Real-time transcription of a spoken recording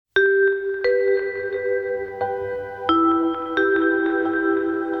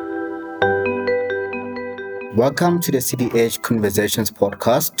Welcome to the CDH Conversations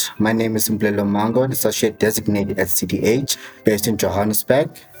podcast. My name is Mblelo Mango, an associate designated at CDH based in Johannesburg.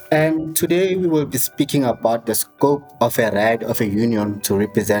 And today we will be speaking about the scope of a right of a union to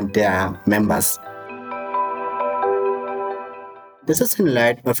represent their members. This is in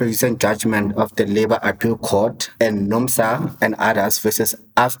light of a recent judgment of the Labour Appeal Court and NUMSA and others versus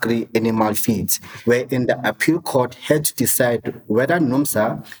Afgri Animal Feeds, wherein the Appeal Court had to decide whether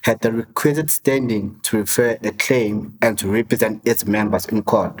NUMSA had the requisite standing to refer a claim and to represent its members in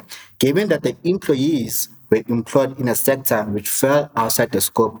court, given that the employees were employed in a sector which fell outside the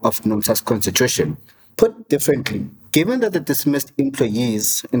scope of NUMSA's constitution. Put differently, given that the dismissed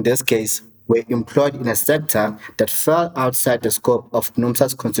employees, in this case, were employed in a sector that fell outside the scope of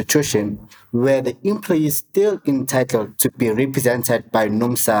NUMSA's constitution, were the employees still entitled to be represented by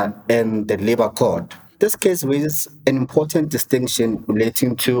NUMSA and the Labour Court? This case raises an important distinction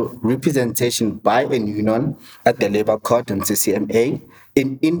relating to representation by a union at the Labour Court and CCMA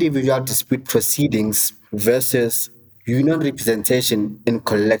in individual dispute proceedings versus union representation in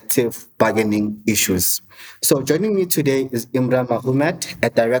collective bargaining issues. So joining me today is Imran Mahomet,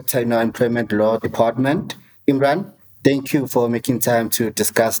 a director in our Employment Law Department. Imran, thank you for making time to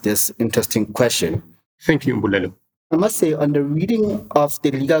discuss this interesting question. Thank you, Mbulelo. I must say, on the reading of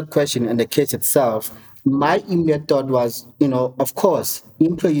the legal question and the case itself, my immediate thought was, of course,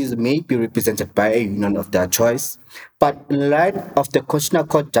 employees may be represented by a union of their choice, but in light of the Constitutional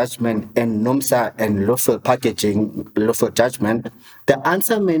Court judgment and NUMSA and lawful packaging, lawful judgment, the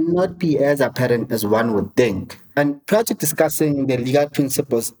answer may not be as apparent as one would think. And prior to discussing the legal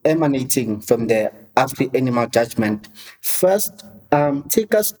principles emanating from the Afgri Animal judgment, first,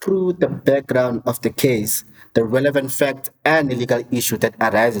 take us through the background of the case, the relevant fact and the legal issue that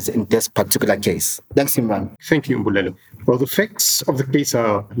arises in this particular case. Thanks, Imran. Thank you, Mbulelo. Well, the facts of the case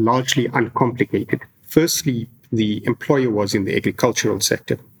are largely uncomplicated. Firstly, the employer was in the agricultural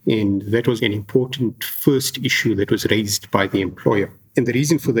sector, and that was an important first issue that was raised by the employer. And the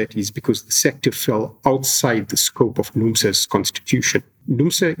reason for that is because the sector fell outside the scope of NUMSA's constitution.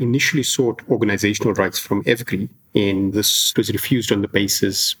 NUMSA initially sought organizational rights from Afgri, and this was refused on the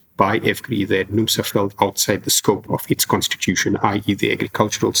basis by Afgri that NUMSA fell outside the scope of its constitution, i.e. the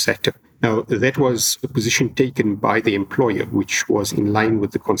agricultural sector. Now, that was a position taken by the employer, which was in line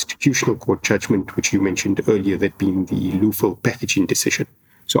with the Constitutional Court judgment, which you mentioned earlier, that being the lawful packaging decision.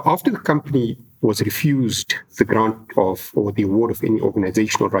 So after the company was refused the grant of or the award of any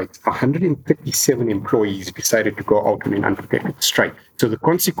organizational rights, 137 employees decided to go out on an unprotected strike. So the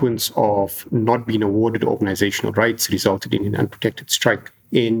consequence of not being awarded organizational rights resulted in an unprotected strike.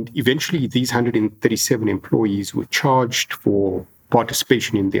 And eventually, these 137 employees were charged for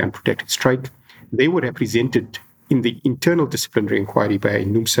participation in the unprotected strike. They were represented in the internal disciplinary inquiry by a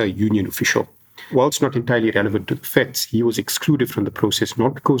NUMSA union official. While it's not entirely relevant to the facts, he was excluded from the process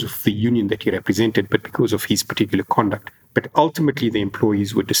not because of the union that he represented, but because of his particular conduct. But ultimately, the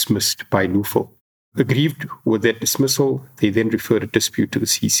employees were dismissed by NUFL. Aggrieved with that dismissal, they then referred a dispute to the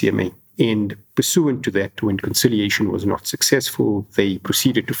CCMA. And pursuant to that, when conciliation was not successful, they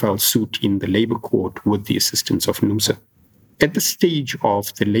proceeded to file suit in the Labour Court with the assistance of NUMSA. At the stage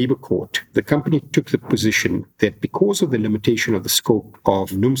of the Labour Court, the company took the position that because of the limitation of the scope of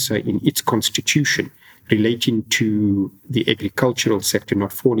NUMSA in its constitution relating to the agricultural sector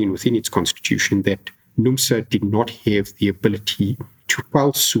not falling within its constitution, that NUMSA did not have the ability to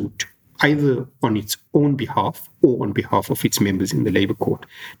file suit either on its own behalf or on behalf of its members in the Labour Court.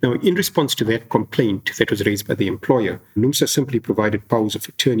 Now, in response to that complaint that was raised by the employer, NUMSA simply provided powers of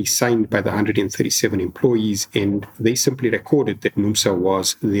attorney signed by the 137 employees, and they simply recorded that NUMSA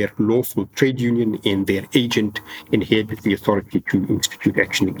was their lawful trade union and their agent and had the authority to institute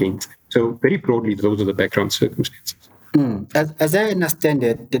action against them. So very broadly, those are the background circumstances. As I understand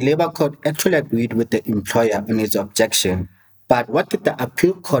it, the Labour Court actually agreed with the employer on its objection. But what did the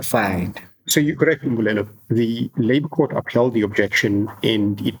appeal court find? So you're correct, Mbulelo. The Labour Court upheld the objection,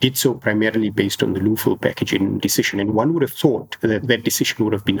 and it did so primarily based on the lawful packaging decision. And one would have thought that that decision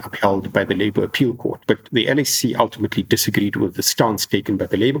would have been upheld by the Labour Appeal Court. But the LAC ultimately disagreed with the stance taken by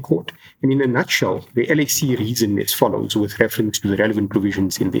the Labour Court. And in a nutshell, the LAC reasoned as follows with reference to the relevant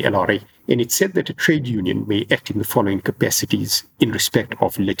provisions in the LRA. And it said that a trade union may act in the following capacities in respect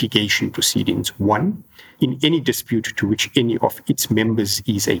of litigation proceedings. 1, in any dispute to which any of its members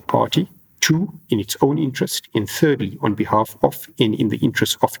is a party. 2, in its own interest, and thirdly, on behalf of and in the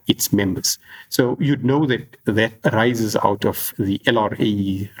interest of its members. So you'd know that that arises out of the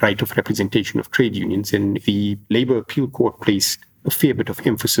LRA right of representation of trade unions, and the Labour Appeal Court placed a fair bit of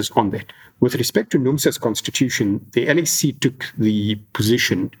emphasis on that. With respect to NUMSA's constitution, the LAC took the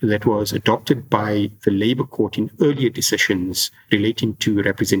position that was adopted by the Labour Court in earlier decisions relating to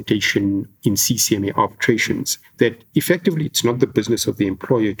representation in CCMA arbitrations, that effectively it's not the business of the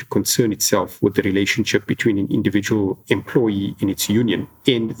employer to concern itself with the relationship between an individual employee and its union,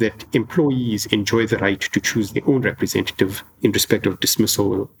 and that employees enjoy the right to choose their own representative in respect of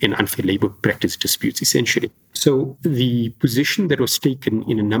dismissal and unfair labour practice disputes, essentially. So the position that was taken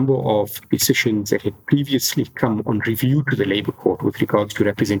in a number of decisions that had previously come on review to the Labour Court with regards to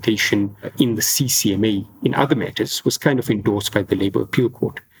representation in the CCMA in other matters was kind of endorsed by the Labour Appeal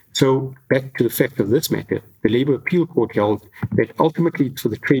Court. So back to the fact of this matter, the Labour Appeal Court held that ultimately it's for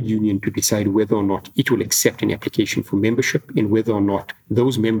the trade union to decide whether or not it will accept an application for membership and whether or not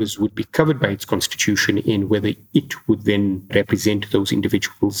those members would be covered by its constitution and whether it would then represent those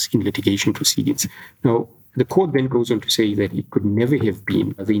individuals in litigation proceedings. Now, the court then goes on to say that it could never have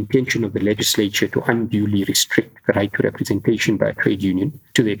been the intention of the legislature to unduly restrict the right to representation by a trade union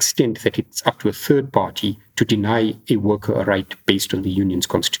to the extent that it's up to a third party to deny a worker a right based on the union's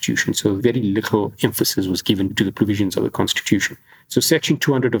constitution. So very little emphasis was given to the provisions of the constitution. So Section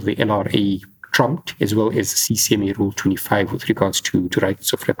 200 of the LRA trumped, as well as the CCMA Rule 25 with regards to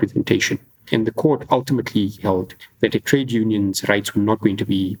rights of representation. And the court ultimately held that a trade union's rights were not going to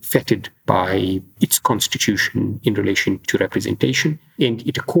be fettered by its constitution in relation to representation, and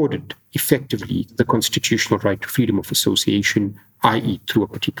it accorded effectively the constitutional right to freedom of association, i.e. through a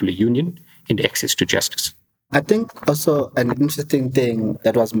particular union, and access to justice. I think also an interesting thing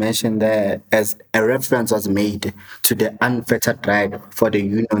that was mentioned there as a reference was made to the unfettered right for the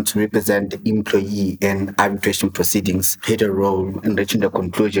union to represent the employee in arbitration proceedings played a role in reaching the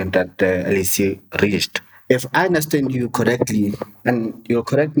conclusion that the LAC reached. If I understand you correctly, and you'll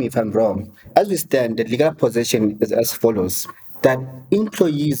correct me if I'm wrong, as we stand, the legal position is as follows: that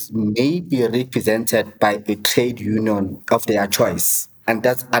employees may be represented by a trade union of their choice, and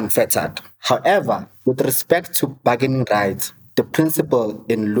that's unfettered. However, with respect to bargaining rights, the principle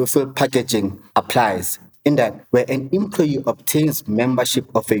in lawful packaging applies, in that where an employee obtains membership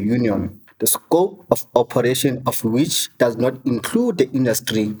of a union, the scope of operation of which does not include the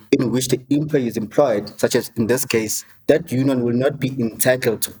industry in which the employee is employed, such as in this case, that union will not be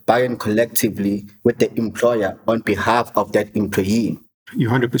entitled to bargain collectively with the employer on behalf of that employee. You're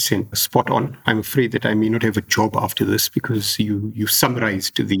 100% spot on. I'm afraid that I may not have a job after this because you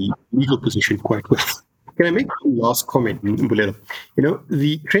summarized the legal position quite well. Can I make one last comment, Mbulelo?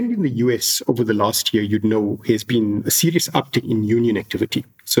 The trend in the US over the last year, has been a serious uptick in union activity.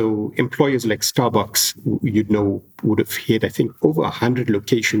 So employers like Starbucks, would have had, I think, over 100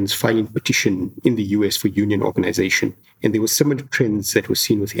 locations filing petition in the US for union organization. And there were similar trends that were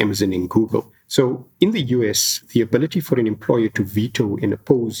seen with Amazon and Google. So in the US, the ability for an employer to veto and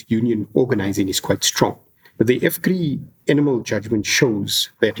oppose union organizing is quite strong. The F3 animal judgment shows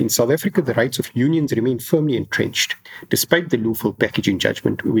that in South Africa, the rights of unions remain firmly entrenched, despite the lawful packaging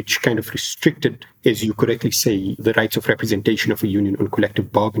judgment, which kind of restricted, as you correctly say, the rights of representation of a union on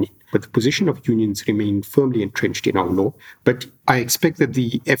collective bargaining. But the position of unions remain firmly entrenched in our law. But I expect that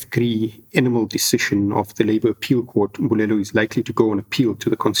the F3 animal decision of the Labour Appeal Court, Mbulelo, is likely to go on appeal to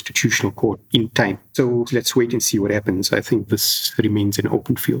the Constitutional Court in time. So let's wait and see what happens. I think this remains an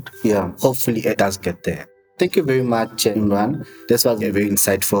open field. Yeah, hopefully it does get there. Thank you very much, Imran. This was a very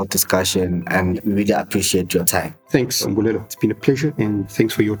insightful discussion and we really appreciate your time. Thanks, Mbulelo. It's been a pleasure and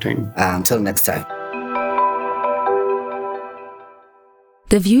thanks for your time. Until next time.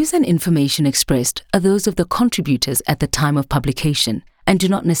 The views and information expressed are those of the contributors at the time of publication and do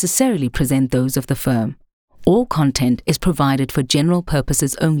not necessarily present those of the firm. All content is provided for general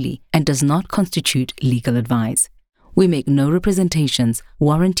purposes only and does not constitute legal advice. We make no representations,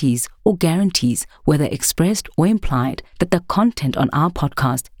 warranties, or guarantees, whether expressed or implied, that the content on our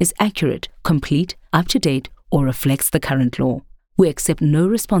podcast is accurate, complete, up-to-date, or reflects the current law. We accept no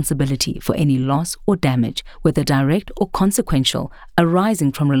responsibility for any loss or damage, whether direct or consequential,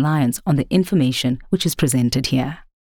 arising from reliance on the information which is presented here.